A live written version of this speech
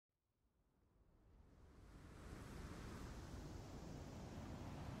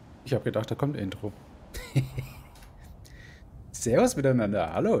Ich habe gedacht, da kommt ein Intro. Servus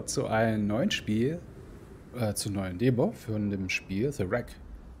miteinander. Hallo zu einem neuen Spiel, zu einer neuen Demo von dem Spiel The Wrack.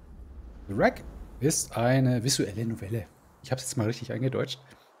 The Wrack ist eine visuelle Novelle. Ich habe es jetzt mal richtig eingedeutscht.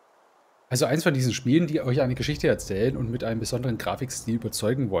 Also eins von diesen Spielen, die euch eine Geschichte erzählen und mit einem besonderen Grafikstil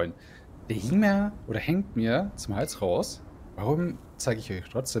überzeugen wollen. Der hing mir oder hängt mir zum Hals raus. Warum zeige ich euch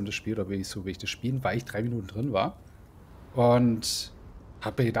trotzdem das Spiel oder will ich das spielen? Weil ich 3 Minuten drin war. Und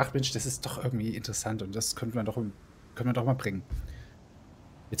habe mir gedacht, Mensch, das ist doch irgendwie interessant und das können wir doch mal bringen.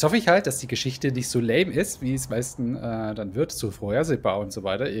 Jetzt hoffe ich halt, dass die Geschichte nicht so lame ist, wie es meistens dann wird, so vorhersehbar und so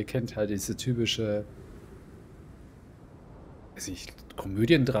weiter. Ihr kennt halt diese typische, weiß ich,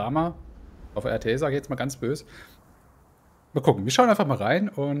 Komödiendrama auf RTL, sage ich jetzt mal ganz böse. Mal gucken, wir schauen einfach mal rein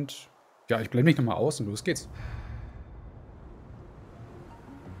und ja, ich blende mich nochmal aus und los geht's.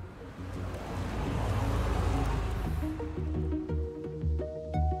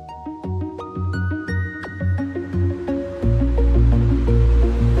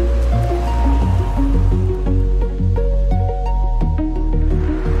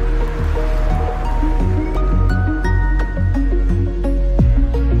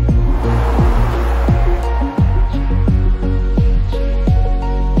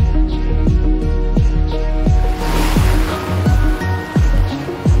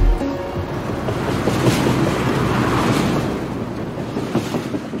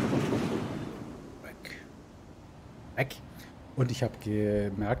 Und ich habe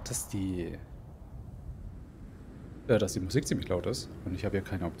gemerkt, dass die Musik ziemlich laut ist. Und ich habe ja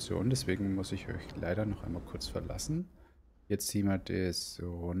keine Option, deswegen muss ich euch leider noch einmal kurz verlassen. Jetzt ziehen wir das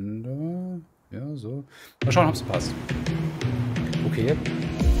runter. Ja, so. Mal schauen, ob es passt. Okay.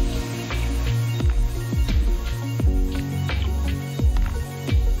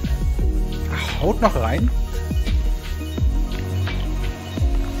 Ach, haut noch rein.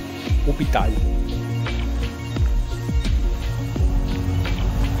 Orbital.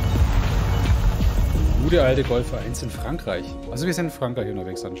 Gute alte Golf 1 in Frankreich. Also wir sind in Frankreich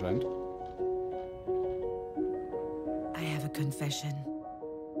unterwegs anscheinend. I have a confession.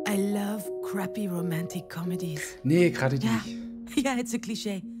 I love crappy romantic comedies. Nee, gerade die Yeah. nicht. Yeah, it's a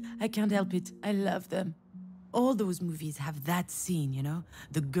cliché. I can't help it. I love them. All those movies have that scene, you know?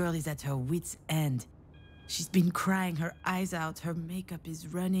 The girl is at her wit's end. She's been crying her eyes out. Her makeup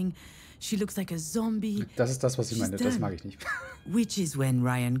is running. She looks like a zombie. Das ist das, was ich meine. Das mag ich nicht. Which is when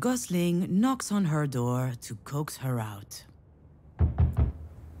Ryan Gosling knocks on her door to coax her out.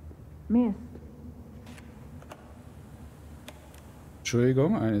 Miss.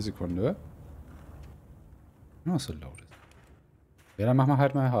 Entschuldigung, eine Sekunde. Oh, so laut ist. Ja, dann machen wir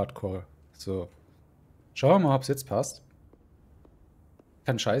halt mal Hardcore. So. Schauen wir mal, ob es jetzt passt. Ich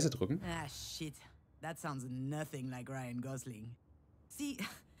kann Scheiße drücken. Ah, shit. That sounds nothing like Ryan Gosling. See,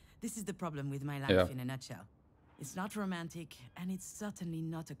 this is the problem with my life in a nutshell. It's not romantic, and it's certainly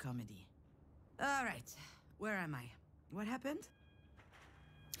not a comedy. All right, where am I? What happened?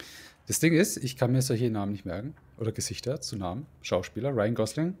 Das Ding ist, ich kann mir solche Namen nicht merken. Oder Gesichter zu Namen. Schauspieler, Ryan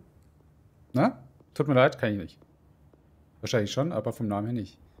Gosling. Na? Tut mir leid, kann ich nicht. Wahrscheinlich schon, aber vom Namen her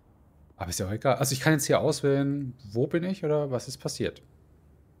nicht. Aber ist ja auch egal. Also ich kann jetzt hier auswählen, wo bin ich oder was ist passiert.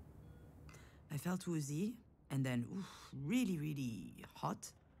 I felt woozy, and then really, really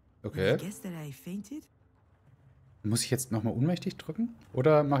hot. Okay. I guess that I fainted. Muss ich jetzt nochmal ohnmächtig drücken?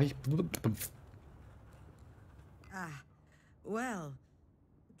 Oder mache ich... Well,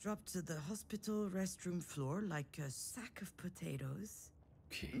 dropped to the hospital restroom floor like a sack of potatoes.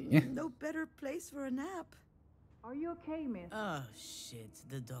 Okay. No better place for a nap. Are you okay, miss? Oh, shit,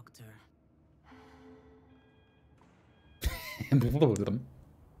 the doctor.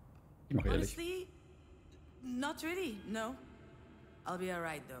 Ich mache ehrlich. Honestly, not really, no. I'll be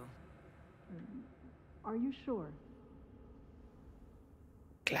alright, though. Are you sure?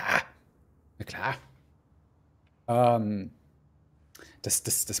 Klar. Na klar.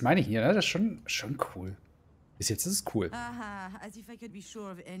 Das meine ich hier, ne? Das ist schon cool. Bis jetzt ist es cool. Aha, as if I could be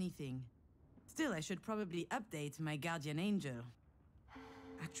sure of anything. Still, I should probably update my guardian angel.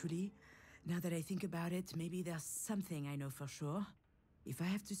 Actually, now that I think about it, maybe there's something I know for sure. If I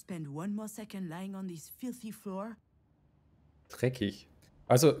have to spend one more second lying on this filthy floor. Dreckig.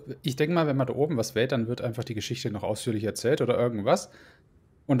 Also, ich denke mal, wenn man da oben was wählt, dann wird einfach die Geschichte noch ausführlich erzählt oder irgendwas.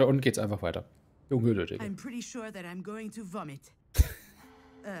 Und da unten geht's einfach weiter. Ungültig. I'm pretty sure that I'm going to vomit.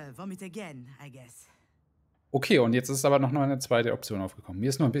 Vomit again, I guess. Okay, und jetzt ist aber noch eine zweite Option aufgekommen. Mir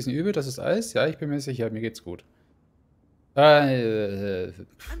ist noch ein bisschen übel, das ist alles. Ja, ich bin mir sicher, mir geht's gut. I'm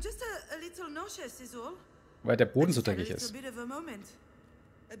just a little nauseous, is all. Weil der Boden so I just had dreckig a ist. little bit of a moment.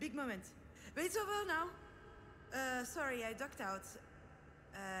 A big moment. But it's over now. Sorry, I ducked out.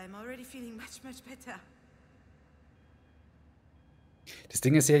 I'm already feeling much better. Das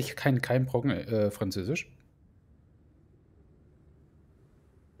Ding ist ja, ich kann kein Brocken Französisch.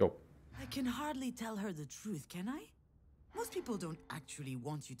 Jo. I can hardly tell her the truth, can I? Most people don't actually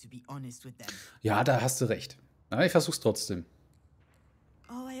want you to be honest with them. Ja, da hast du recht. Na, ich versuch's trotzdem.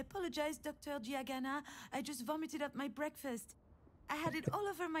 Oh, I apologize, Dr. Giagana. I just vomited up my breakfast. I had it all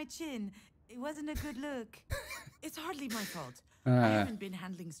over my chin. It wasn't a good look. It's hardly my fault. I haven't been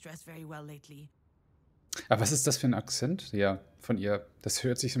handling stress very well lately. Aber was ist das für ein Akzent? Ja, von ihr. Das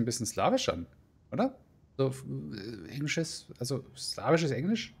hört sich so ein bisschen slawisch an, oder? So englisches, also slawisches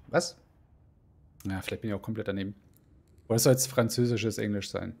Englisch? Was? Ja, vielleicht bin ich auch komplett daneben. Oder soll es französisches Englisch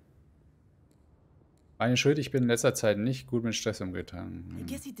sein? Meine Schuld, ich bin in letzter Zeit nicht gut mit Stress umgegangen. I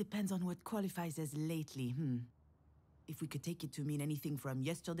guess it depends on what qualifies as lately, If we could take it to mean anything from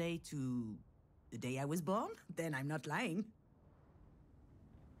yesterday to the day I was born, then I'm not lying.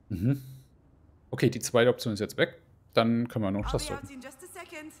 Mhm. Okay, die zweite Option ist jetzt weg. Dann können wir noch I'll das be out drücken. in just a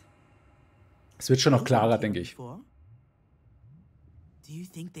second. Es wird schon noch klarer, denke ich. Do you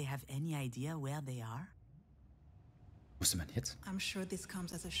think they have any idea where they are? Wusste man jetzt? I'm sure this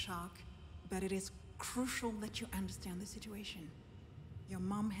comes as a shock, but it is crucial that you understand the situation. Your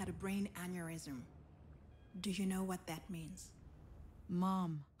mom had a brain aneurysm. Do you know what that means?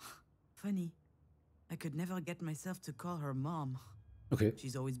 Mom. Funny. I could never get myself to call her mom. Okay.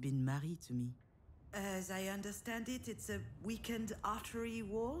 She's always been Marie to me. As I understand it, it's a weakened artery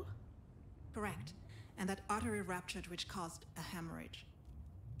wall? Correct. And that artery ruptured, which caused a hemorrhage.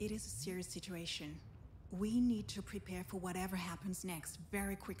 It is a serious situation. We need to prepare for whatever happens next,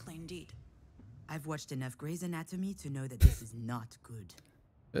 very quickly indeed. I've watched enough Grey's Anatomy to know that this is not good.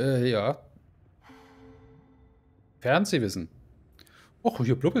 Ja. Fernsehwissen. Och,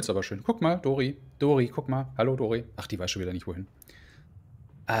 hier blubbelt's aber schön. Guck mal, Dori. Dori, guck mal. Hallo, Dori. Ach, die weiß schon wieder nicht, wohin.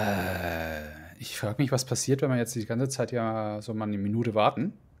 Ich frage mich, was passiert, wenn wir jetzt die ganze Zeit ja so mal eine Minute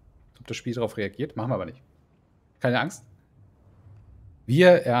warten. Ob das Spiel darauf reagiert. Machen wir aber nicht. Keine Angst.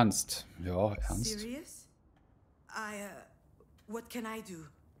 Wir ernst. Ja, ernst. Serious? What can I do?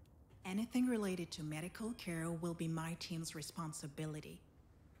 Anything related to medical care will be my team's responsibility.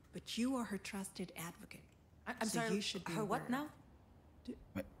 But you are her trusted advocate. I'm So sorry, you should be her what aware. now?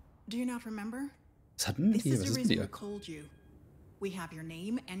 Do you not remember? Was hatten This die? is Was the ist reason mit we ihr? called you. We have your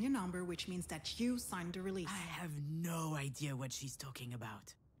name and your number, which means that you signed the release. I have no idea what she's talking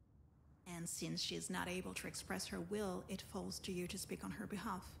about. And since she is not able to express her will, it falls to you to speak on her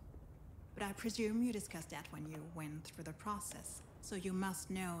behalf. But I presume you discussed that when you went through the process. So you must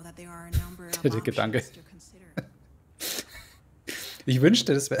know that there are a number of Der Gedanke. options to consider. Ich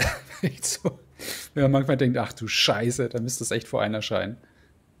wünschte, das wäre echt so. Wenn man manchmal denkt, ach du Scheiße, dann müsste es echt vor einer erscheinen.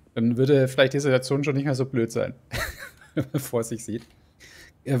 Dann würde vielleicht die Situation schon nicht mehr so blöd sein, wenn man vor sich sieht.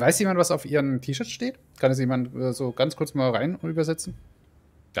 Weiß jemand, was auf ihren T-Shirts steht? Kann es jemand so ganz kurz mal rein und übersetzen?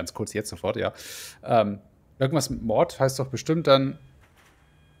 Ganz kurz, jetzt sofort, ja. Irgendwas mit Mord heißt doch bestimmt dann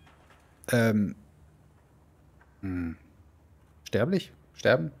sterblich?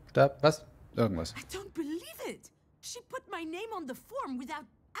 Sterben? Was? Irgendwas. I don't believe it! She put my name on the form without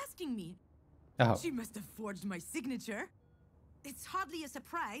asking me. Aha. She must have forged my signature. It's hardly a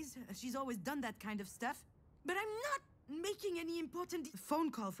surprise. She's always done that kind of stuff. But I'm not making any important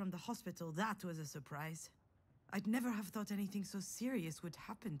phone call from the hospital. That was a surprise. I'd never have thought anything so serious would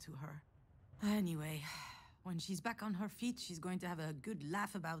happen to her. Anyway, when she's back on her feet, she's going to have a good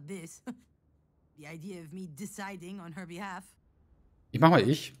laugh about this. The idea of me deciding on her behalf. Ich mach mal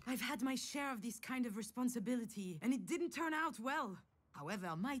ich. I've had my share of this kind of responsibility, and it didn't turn out well.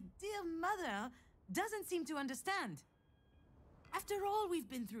 However, my dear mother doesn't seem to understand. After all we've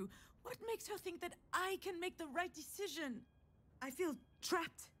been through, what makes her think that I can make the right decision? I feel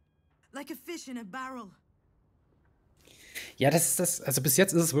trapped, like a fish in a barrel. Ja, das ist das. Also bis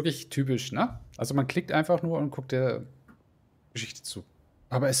jetzt ist es wirklich typisch, ne? Also man klickt einfach nur und guckt der Geschichte zu.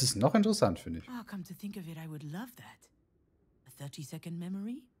 Aber es ist noch interessant, finde ich. Oh, come to think of it, I would love that. A 30-second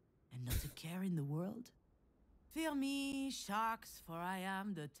memory, and not a care in the world. Fear me, sharks, for I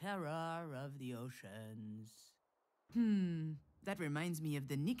am the terror of the oceans. That reminds me of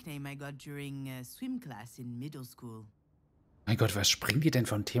the nickname I got during swim class in middle school. Mein Gott, was springt ihr denn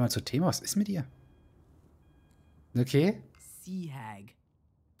von Thema zu Thema? Was ist mit ihr? Okay. Sea hag.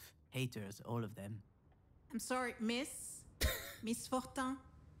 Haters, all of them. I'm sorry, Miss Fortin.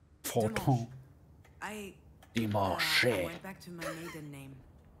 Fortin. I Dimanche. went back to my maiden name.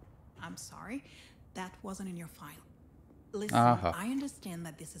 I'm sorry, that wasn't in your file. Listen, Aha. I understand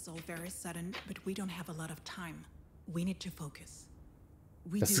that this is all very sudden, but we don't have a lot of time. We need to focus.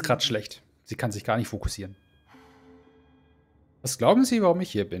 We Das do. ist gerade schlecht. Sie kann sich gar nicht fokussieren. Was glauben Sie, warum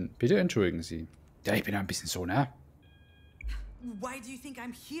ich hier bin? Bitte entschuldigen Sie. Ja, ich bin ja ein bisschen so, ne? Why do you think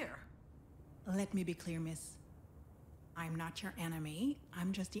I'm here? Let me be clear, miss. I'm not your enemy.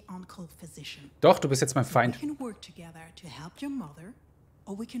 I'm just the on-call physician. Doch, du bist jetzt mein We Feind. can work together to help your mother,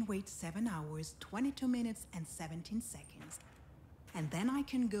 or we can wait 7 hours, 22 minutes, and 17 seconds. And then I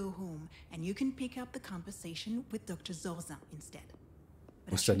can go home, and you can pick up the conversation with Dr. Zorzin instead.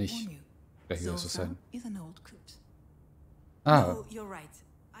 But I Wusste should nicht, warn you, wer hier so Zorzin sein. is an old coot. Ah, Oh, you're right.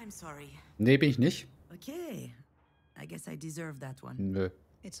 I'm sorry. nee, bin ich nicht. Okay. I guess I deserve that one. Nö.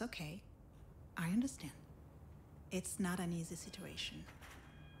 It's okay. I understand. It's not an easy situation.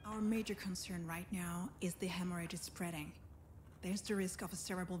 Our major concern right now is the hemorrhage is spreading. There's the risk of a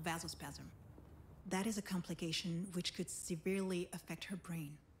cerebral vasospasm. That is a complication which could severely affect her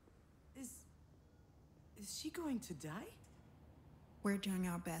brain. Is she going to die? We're doing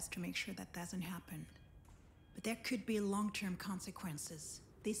our best to make sure that doesn't happen. But there could be long-term consequences.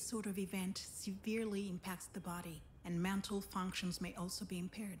 This sort of event severely impacts the body, and mental functions may also be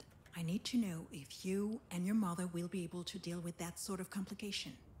impaired. I need to know if you and your mother will be able to deal with that sort of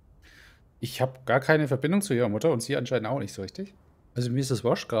complication. Ich habe gar keine Verbindung zu ihrer Mutter und sie anscheinend auch nicht so richtig. Also mir ist das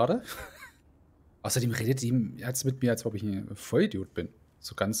wurscht gerade. Außerdem redet sie jetzt mit mir, als ob ich ein Vollidiot bin.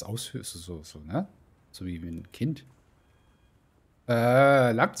 So ganz ausführlich, so, ne? So wie ein Kind.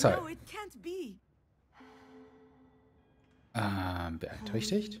 Langzeit. No, it can't be.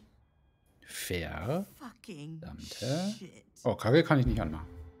 Beeinträchtigt. Fair. Fucking Verdammte. shit. Oh, Kacke kann ich nicht anmachen.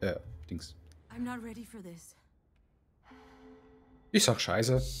 Dings. I'm not ready for this. Ich sag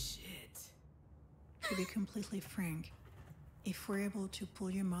Scheiße. Shit. To be completely frank, if we're able to pull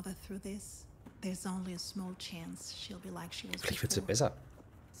your mother through this, there's only a small chance she'll be like she was Vielleicht wird sie before. besser.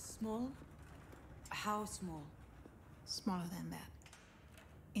 Small? How small? Smaller than that.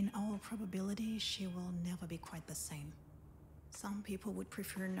 In all probability, she will never be quite the same. Some people would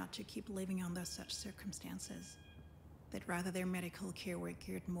prefer not to keep living under such circumstances. That rather their medical care were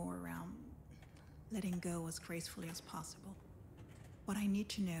geared more around letting go as gracefully as possible. What I need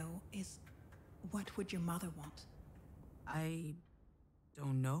to know is, what would your mother want? I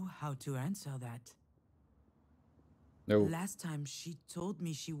don't know how to answer that. No. Last time she told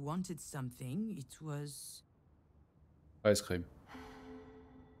me she wanted something, it was Eiscreme.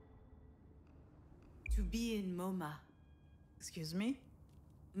 to be in MoMA. Excuse me?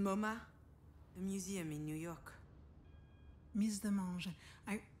 MoMA? The museum in New York. Miss Demange,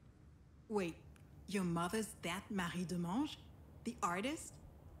 Wait, your mother's that Marie Demange? The artist?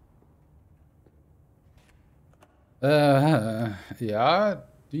 Ja,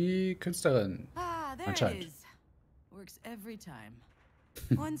 die Künstlerin. Ah, there Anscheinend. it is. Works every time.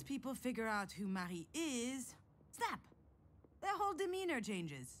 Once people figure out who Marie is, snap! Their whole demeanor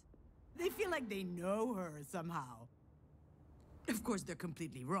changes. They feel like they know her somehow. Of course, they're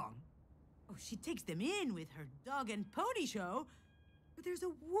completely wrong. Oh, she takes them in with her dog and pony show. But there's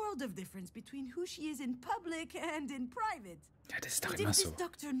a world of difference between who she is in public and in private. Ja, das ist doch And immer if this so.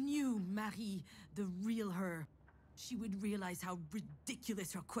 doctor knew Marie, the real her, she would realize how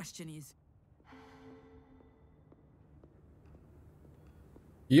ridiculous her question is.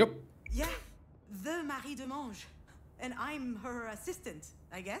 Jupp. Yeah, the Marie Demange. And I'm her assistant,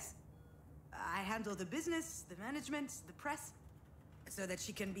 I guess. I handle the business, the management, the press, so that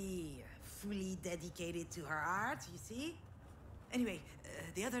she can be fully dedicated to her art, you see? Anyway,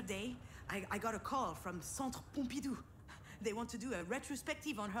 the other day, I got a call from Centre Pompidou. They want to do a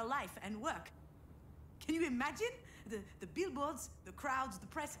retrospective on her life and work. Can you imagine? The billboards, the crowds, the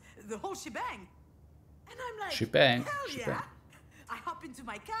press, the whole shebang. And I'm like, Shebang, hell yeah. shebang. I hop into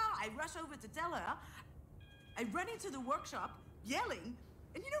my car, I rush over to tell her. I run into the workshop, yelling,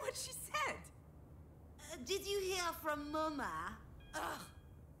 and you know what she said? Did you hear from Mama? Ugh.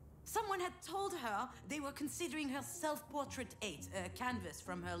 Someone had told her they were considering her self-portrait 8, a canvas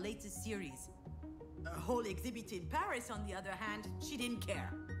from her latest series. A whole exhibit in Paris, on the other hand, she didn't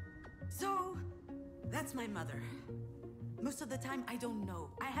care. So, that's my mother. Most of the time, I don't know.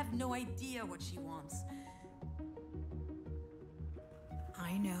 I have no idea what she wants.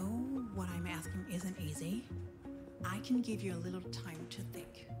 I know what I'm asking isn't easy. I can give you a little time to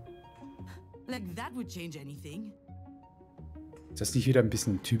think. Like that would change anything. Ist das nicht wieder ein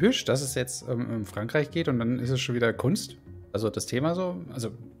bisschen typisch, dass es jetzt um Frankreich geht und dann ist es schon wieder Kunst? Also das Thema so,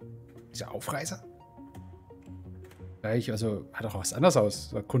 also dieser Aufreißer? Gleich, also hat auch was anderes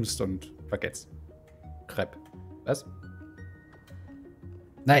aus, Kunst und Baguettes. Crepe. Was?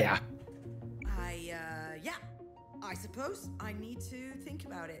 Naja. Yeah. I suppose I need to think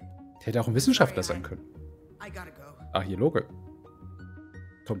about it. Hätte auch ein Wissenschaftler sein können. I gotta go. Archäologe.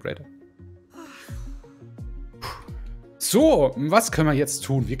 Komplette. So, was können wir jetzt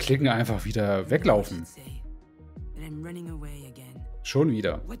tun? Wir klicken einfach wieder weglaufen. Schon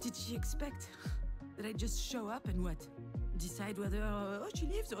wieder. What did she expect? That I just show up and what? Decide whether she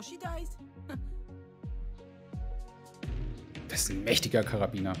lives or she dies? Das ist ein mächtiger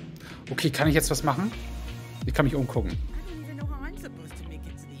Karabiner. Okay, kann ich jetzt was machen? Ich kann mich umgucken.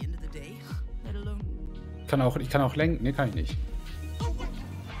 Ich kann auch lenken. Ne, kann ich nicht.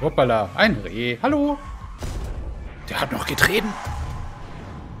 Hoppala, ein Reh. Hallo. Der hat noch getreten.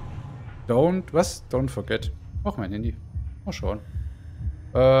 Don't forget. Ach, mein Handy. Mal schauen.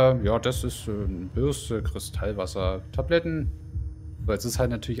 Ja, das ist Bürste, Kristallwasser, Tabletten. So, jetzt ist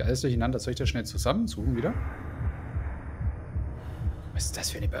halt natürlich alles durcheinander. Soll ich das schnell zusammensuchen wieder? Was ist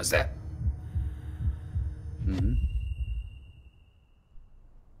das für eine Börse? Mhm.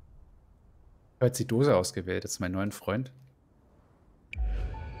 Ich habe jetzt die Dose ausgewählt. Das ist mein neuer Freund.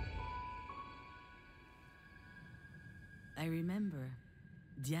 I remember.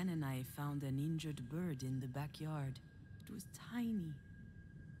 Diane and I found an injured bird in the backyard. It was tiny.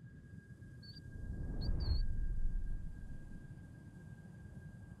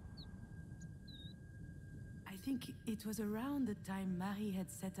 I think it was around the time Marie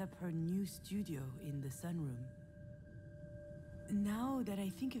had set up her new studio in the sunroom. Now that I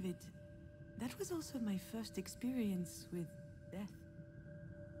think of it, that was also my first experience with death.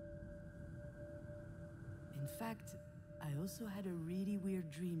 In fact, I also had a really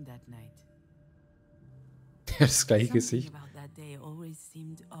weird dream that night. Das gleiche Gesicht. About that day always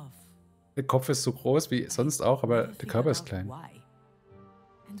seemed off. Der Kopf ist so groß wie sonst auch, aber der Körper ist klein. Why?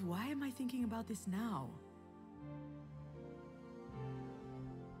 And why am I thinking about this now?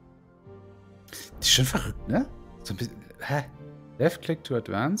 Das ist schon verrückt, ne? So ein bisschen. Hä? Left click to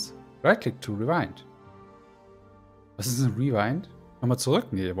advance, right click to rewind. Was ist ein Rewind? Nochmal zurück?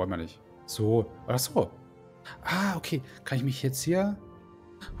 Nee, wollen wir nicht. So. Ach so. Ah, okay. Kann ich mich jetzt hier...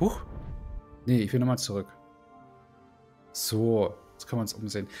 Huch. Nee, ich will nochmal zurück. So. Jetzt können wir uns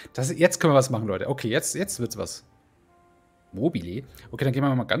umsehen. Jetzt können wir was machen, Leute. Okay, jetzt wird's was. Mobile. Okay, dann gehen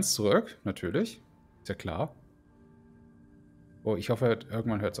wir mal ganz zurück. Natürlich. Ist ja klar. Oh, ich hoffe,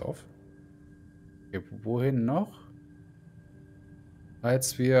 irgendwann hört's auf. Okay, wohin noch?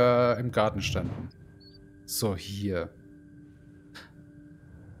 Als wir im Garten standen. So, hier.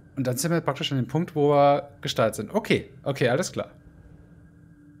 Und dann sind wir praktisch an dem Punkt, wo wir gestartet sind. Okay, okay, alles klar.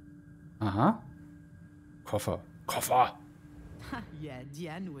 Aha. Koffer. Koffer! Yeah,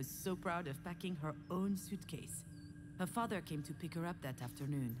 Diane was so proud of packing her own suitcase. Her father came to pick her up that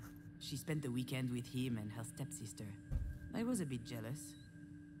afternoon. She spent the weekend with him and her stepsister. I was a bit jealous,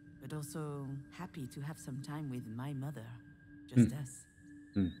 but also happy to have some time with my mother. Just us.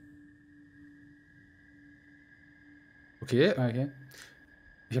 Okay, okay.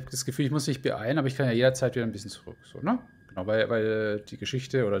 Ich habe das Gefühl, ich muss mich beeilen, aber ich kann ja jederzeit wieder ein bisschen zurück. So, ne? Genau, weil die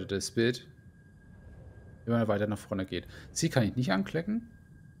Geschichte oder das Bild immer weiter nach vorne geht. Sie kann ich nicht anklicken.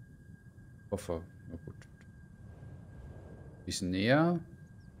 Koffer. Na gut. Bisschen näher.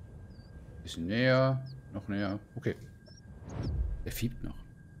 Bisschen näher. Noch näher. Okay. Der fiebt noch.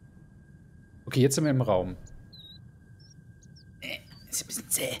 Okay, jetzt sind wir im Raum. Ist ein bisschen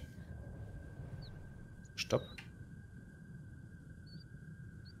zäh. Stopp.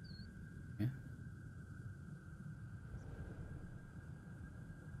 Okay.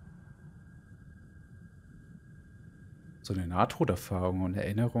 So eine Nahtoderfahrung und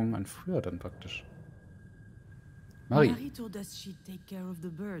Erinnerung an früher dann praktisch. Marie told us she'd take care of the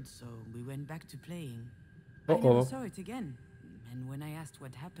bird, so we went back to playing. I never saw it again. And when I asked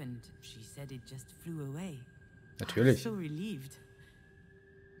what happened, she said it just flew away. Natürlich. So relieved.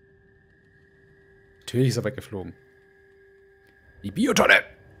 Natürlich ist er weggeflogen. Die Biotonne!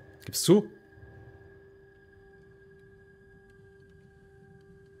 Gib's zu.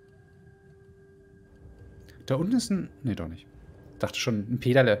 Da unten ist ein... Nee, doch nicht. Dachte schon, ein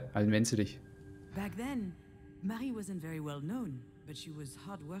Peterle. Allen wenn sie dich. Back then, Marie wasn't very well known, but she was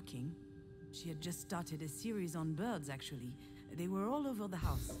hardworking. She had just started a series on birds, actually. They were all over the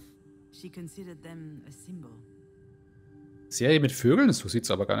house. She considered them a symbol. Serie mit Vögeln? So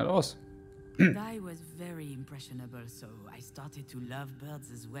sieht's aber gar nicht aus. I was very impressionable, so I started to love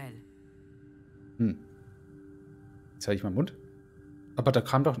birds as well. Jetzt halte ich meinen Mund. Aber da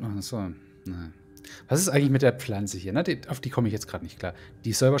kam doch noch so... Nein. Was ist eigentlich mit der Pflanze hier? Ne? Auf die komme ich jetzt gerade nicht klar.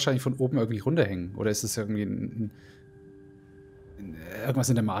 Die soll wahrscheinlich von oben irgendwie runterhängen. Oder ist es irgendwie irgendwas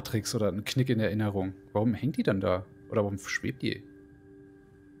in der Matrix oder ein Knick in der Erinnerung? Warum hängt die dann da? Oder warum schwebt die?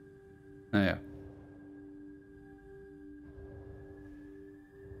 Naja.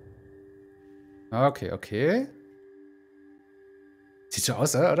 Okay, okay. Sieht so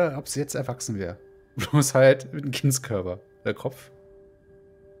aus, oder? Ob sie jetzt erwachsen wäre. Bloß halt mit einem Kindskörper. Der Kopf.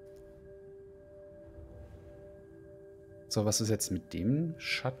 So, was ist jetzt mit dem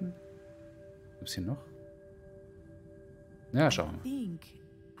Schatten? Gibt's hier noch? Ja, schauen wir. I think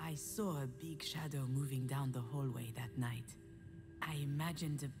I saw a big shadow moving down the hallway that night. I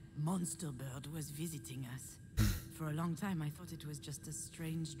imagined a monster bird was visiting us. For a long time I thought it was just a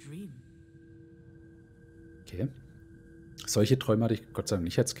strange dream. Okay. Solche Träume hatte ich Gott sei Dank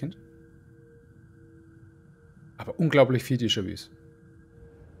nicht als Kind. Aber unglaublich viel Déjà-vus.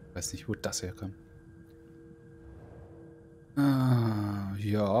 Weiß nicht, wo das herkam. Ah,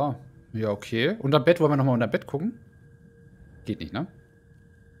 ja. Ja, okay. Unterm Bett, wollen wir nochmal unterm Bett gucken? Geht nicht, ne?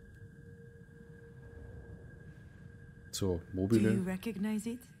 So, Do you mobile. recognize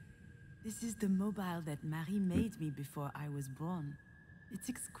it? This is the mobile that Marie made me before I was born. It's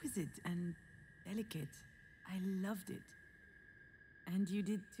exquisite and delicate. I loved it. And you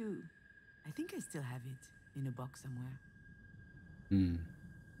did too. I think I still have it in a box somewhere. Hm.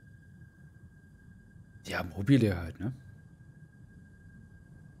 Ja, mobile halt, ne?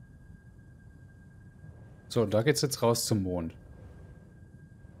 So, und da geht's jetzt raus zum Mond.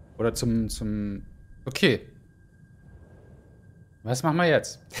 Oder zum... Okay. Was machen wir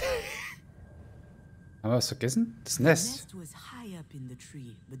jetzt? Haben wir was vergessen? Das The Nest. nest was high up in the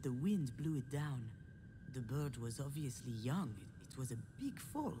tree, but the wind blew it down. The bird was obviously young. It was a big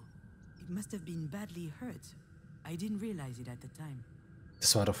fall. It must have been badly hurt. I didn't realize it at the time.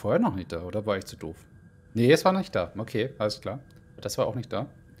 Das war doch vorher noch nicht da, oder war ich zu doof? Nee, es war nicht da. Okay, alles klar. Das war auch nicht da.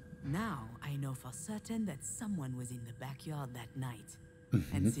 Now I know for certain that someone was in the backyard that night.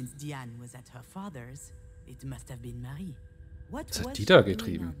 And since Diane was at her father's, it must have been Marie. What Was hat was die she da doing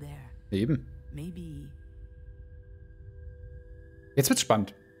getrieben? out there? Eben. Maybe. Jetzt wird's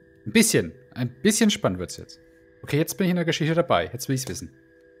spannend. Ein bisschen. Ein bisschen spannend wird's jetzt. Okay, jetzt bin ich in der Geschichte dabei. Jetzt will ich's wissen.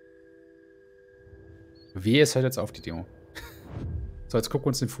 Wehe, es hört jetzt auf die Demo. So, jetzt gucken wir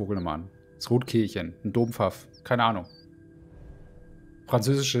uns den Vogel nochmal an. Das Rotkehlchen, ein Dompfaff, keine Ahnung.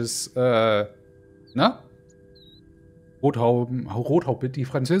 Französisches, na? Die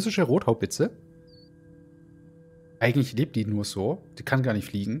französische Rothaubitze. Eigentlich lebt die nur so. Die kann gar nicht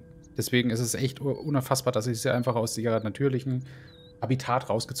fliegen. Deswegen ist es echt unerfassbar, dass sie sie einfach aus ihrer natürlichen Habitat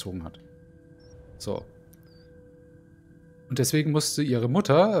rausgezogen hat. So. Und deswegen musste ihre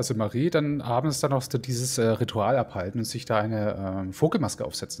Mutter, also Marie, dann abends dann auch dieses Ritual abhalten und sich da eine Vogelmaske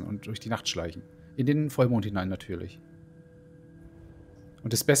aufsetzen und durch die Nacht schleichen. In den Vollmond hinein natürlich.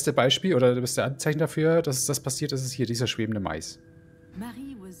 Und das beste Beispiel oder das beste Anzeichen dafür, dass das passiert ist, ist hier dieser schwebende Mais.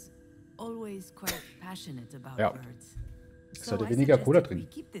 Marie was always quite passionate about Ja. birds. Sollte I weniger Cola suggested trinken. we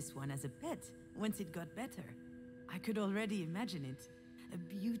keep this one as a pet once it got better. I could already imagine it. A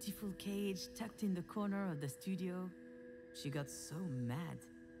beautiful cage tucked in the corner of the studio. She got so mad.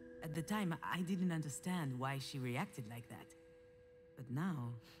 At the time, I didn't understand why she reacted like that. But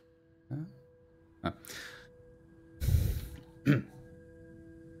now...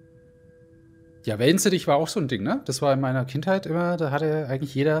 Ja, Wellensittich war auch so ein Ding, ne? Das war in meiner Kindheit immer, da hatte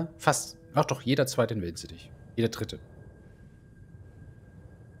eigentlich jeder, fast, ach doch, jeder zweite einen Wellensittich. Jeder dritte.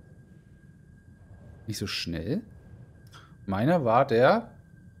 Nicht so schnell. Meiner war der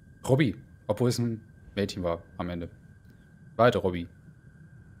Robby, obwohl es ein Mädchen war am Ende. War der Robby.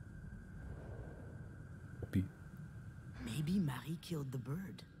 Robby. Maybe Marie killed the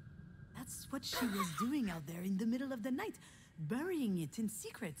bird. That's what she was doing out there in the middle of the night, burying it in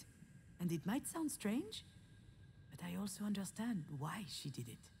secret. And it might sound strange, but I also understand why she did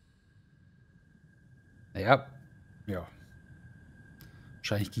it. Naja, ja.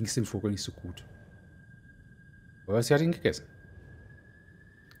 Wahrscheinlich ging es dem Vogel nicht so gut. Aber sie hat ihn gegessen.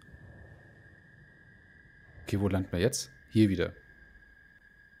 Okay, wo landen wir jetzt? Hier wieder.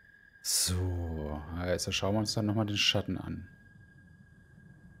 So, jetzt schauen wir uns dann nochmal den Schatten an.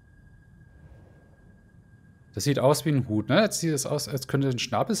 Das sieht aus wie ein Hut, ne? Jetzt sieht es aus, als könnte es ein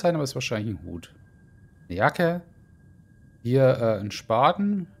Schnabel sein, aber es ist wahrscheinlich ein Hut. Eine Jacke. Hier ein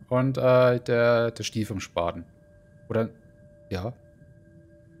Spaten und der Stiel vom Spaten. Oder, ja.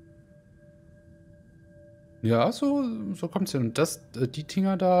 Ja, so kommt es hin. Und das, die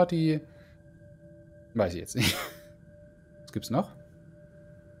Dinger da, die weiß ich jetzt nicht. Was gibt's noch?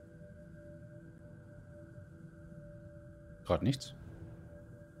 Gerade nichts.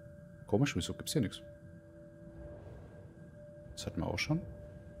 Komisch, wieso gibt's hier nichts? Das hatten wir auch schon.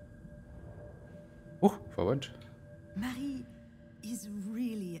 Verwandt. Marie is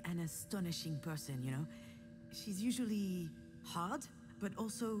really an astonishing person, you know. She's usually hard, but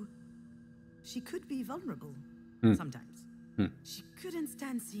also she could be vulnerable sometimes. She couldn't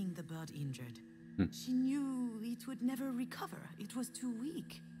stand seeing the bird injured. She knew it would never recover. It was too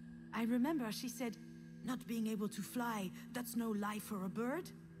weak. I remember she said, not being able to fly, that's no life for a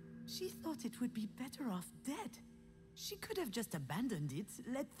bird. She thought it would be better off dead. She could have just abandoned it,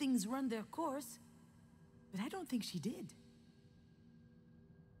 let things run their course. But I don't think she did.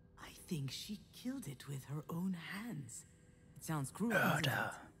 I think she killed it with her own hands. It sounds cruel, doesn't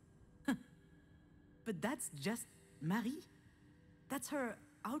it? But that's just Marie. That's her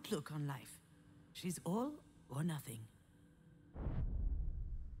outlook on life. She's all or nothing.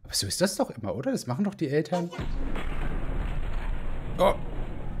 Aber so ist das doch immer, oder? Das machen doch die Eltern. Oh.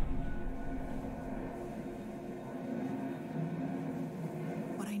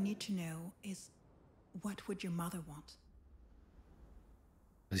 What I need to know is, what would your mother want?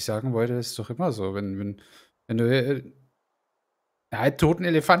 Was ich sagen wollte, ist doch immer so. Wenn du einen halbtoten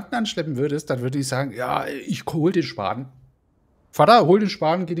Elefanten anschleppen würdest, dann würde ich sagen, ja, ich hol den Spaten. Vater, hol den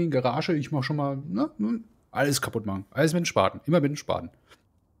Spaten, geh in die Garage, ich mach schon mal, ne, alles kaputt machen. Alles mit dem Spaten. Immer mit dem Spaten.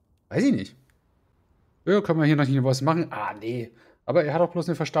 Weiß ich nicht. Ja, können wir hier noch nicht was machen? Ah, nee. Aber er hat auch bloß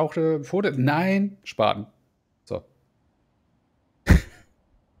eine verstauchte Pfote. Nein, Spaten. So.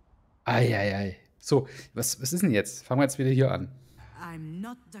 Eieiei. So, was ist denn jetzt? Fangen wir jetzt wieder hier an. I'm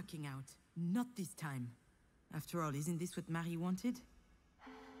not ducking out. Not this time. After all, isn't this what Marie wanted?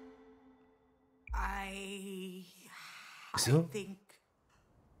 I So? think...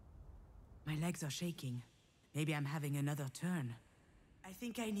 My legs are shaking. Maybe I'm having another turn. I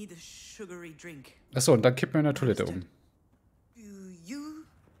think I need a sugary drink. Achso, und dann kippt man in der Toilette um. Do you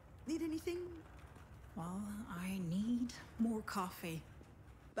need anything? Well, I need more coffee.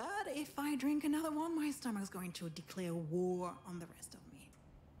 But if I drink another one, my stomach's going to declare war on the rest of me.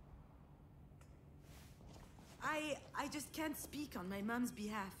 I just can't speak on my mom's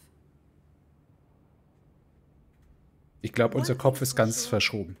behalf. Ich glaube, unser Kopf ist ganz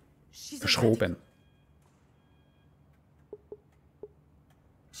verschoben. Verschroben.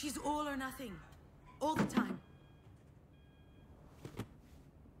 She's all or nothing. All the time.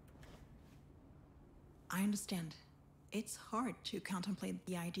 I understand. It's hard to contemplate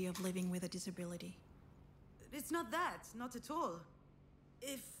the idea of living with a disability. It's not that, not at all.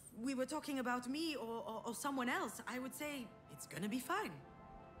 If we were talking about me or someone else, I would say it's gonna be fine.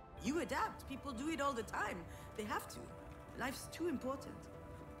 You adapt. People do it all the time. They have to. Life's too important.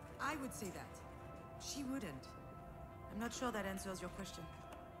 I would say that. She wouldn't. I'm not sure that answers your question.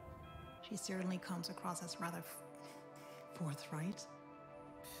 She certainly comes across as rather forthright.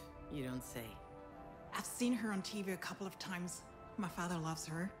 You don't say. I've seen her on TV a couple of times. My father loves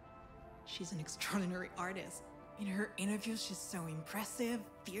her. She's an extraordinary artist. In her interviews, she's so impressive,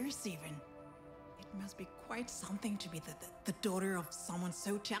 fierce even. It must be quite something to be the daughter of someone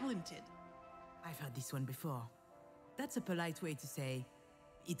so talented. I've heard this one before. That's a polite way to say,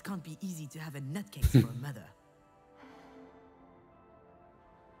 it can't be easy to have a nutcase for a mother.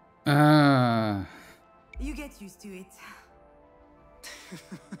 Ah. You get used to it.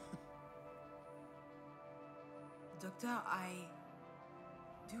 Doctor,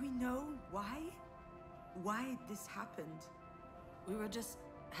 do we know why? Why this happened? We were just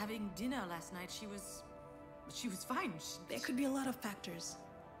having dinner last night. She was fine. There could be a lot of factors.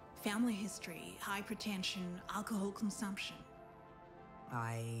 Family history, hypertension, alcohol consumption.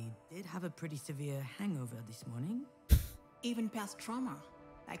 I did have a pretty severe hangover this morning. Even past trauma,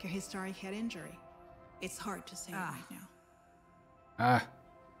 like a historic head injury. It's hard to say right now. Ah.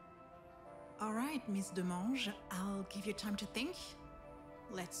 All right, Miss Demange, I'll give you time to think.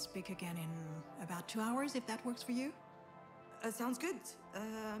 Let's speak again in about 2 hours, if that works for you. Sounds good.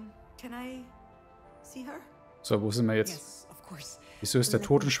 Can I see her? So, wo sind wir jetzt? Yes, of course. Wieso ist der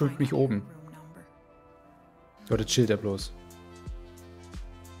Tod und schwimmt mich oben? Oder chillt er bloß?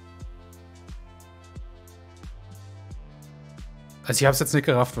 Also ich habe es jetzt nicht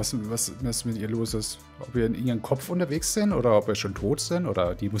gerafft, was mit ihr los ist. Ob wir in ihrem Kopf unterwegs sind oder ob wir schon tot sind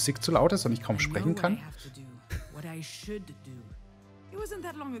oder die Musik zu laut ist und ich kaum sprechen kann. What I should do. It wasn't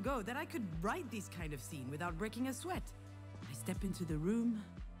that long ago that I could write this kind of scene without breaking a sweat. I step into the room.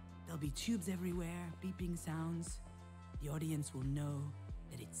 There'll be tubes everywhere, beeping sounds. The audience will know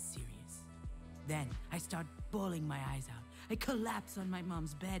that it's serious. Then I start bawling my eyes out. I collapse on my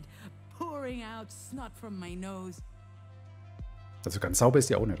mom's bed, pouring out snot from my nose. Also ganz sauber ist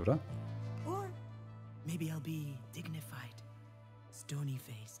die auch nicht, oder? Or maybe I'll be dignified,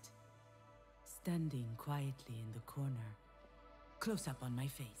 stony-faced, standing quietly in the corner, close up on my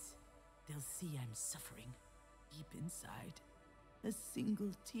face. They'll see I'm suffering. Deep inside, a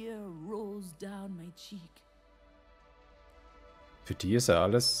single tear rolls down my cheek. Für die ist ja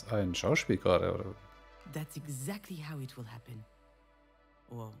alles ein Schauspiel gerade, oder? That's exactly how it will happen.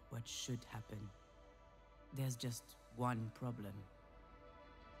 Or what should happen. There's just one problem.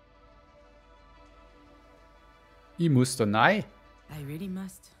 Ich muss da nein. I really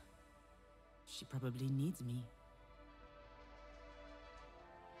must. She probably needs me.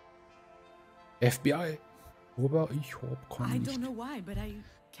 FBI. Aber ich hab I keinen don't nicht. know why, but I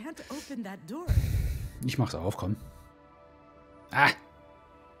can't open that door. Ich mach's auf, komm. Ah.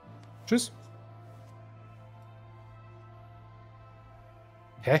 Tschüss.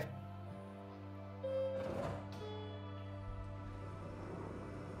 Hä?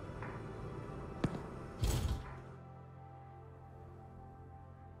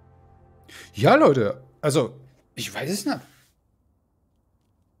 Ja, Leute. Also, ich weiß es nicht.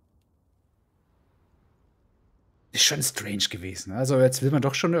 Ist schon strange gewesen. Ne? Also, jetzt will man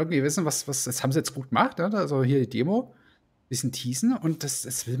doch schon irgendwie wissen, was das haben sie jetzt gut gemacht. Ne? Also, hier die Demo. Bisschen teasen und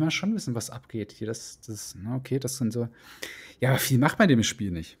das will man schon wissen, was abgeht. Hier, na, okay, das sind so. Ja, aber viel macht man in dem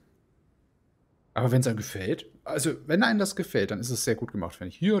Spiel nicht. Aber wenn es einem gefällt, also wenn einem das gefällt, dann ist es sehr gut gemacht, finde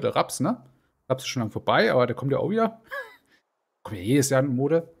ich. Hier, der Raps, ne? Raps ist schon lange vorbei, aber der kommt ja auch wieder. Kommt ja jedes Jahr in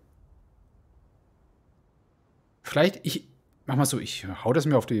Mode. Vielleicht, ich mach mal so, ich hau das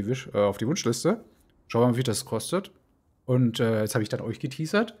mir auf die Wunschliste. Schau mal, wie viel das kostet. Und jetzt habe ich dann euch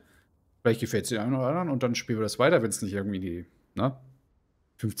geteasert. Vielleicht gefällt es den einen oder anderen und dann spielen wir das weiter, wenn es nicht irgendwie die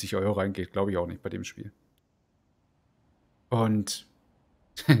 50 € reingeht. Glaube ich auch nicht bei dem Spiel. Und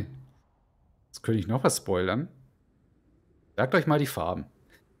jetzt könnte ich noch was spoilern. Sagt euch mal die Farben.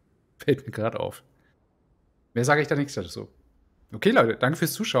 Fällt mir gerade auf. Mehr sage ich da nichts dazu. Okay, Leute, danke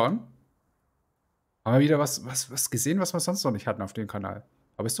fürs Zuschauen. Haben wir wieder was gesehen, was wir sonst noch nicht hatten auf dem Kanal.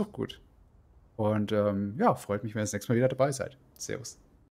 Aber ist doch gut. Und ja, freut mich, wenn ihr das nächste Mal wieder dabei seid. Servus.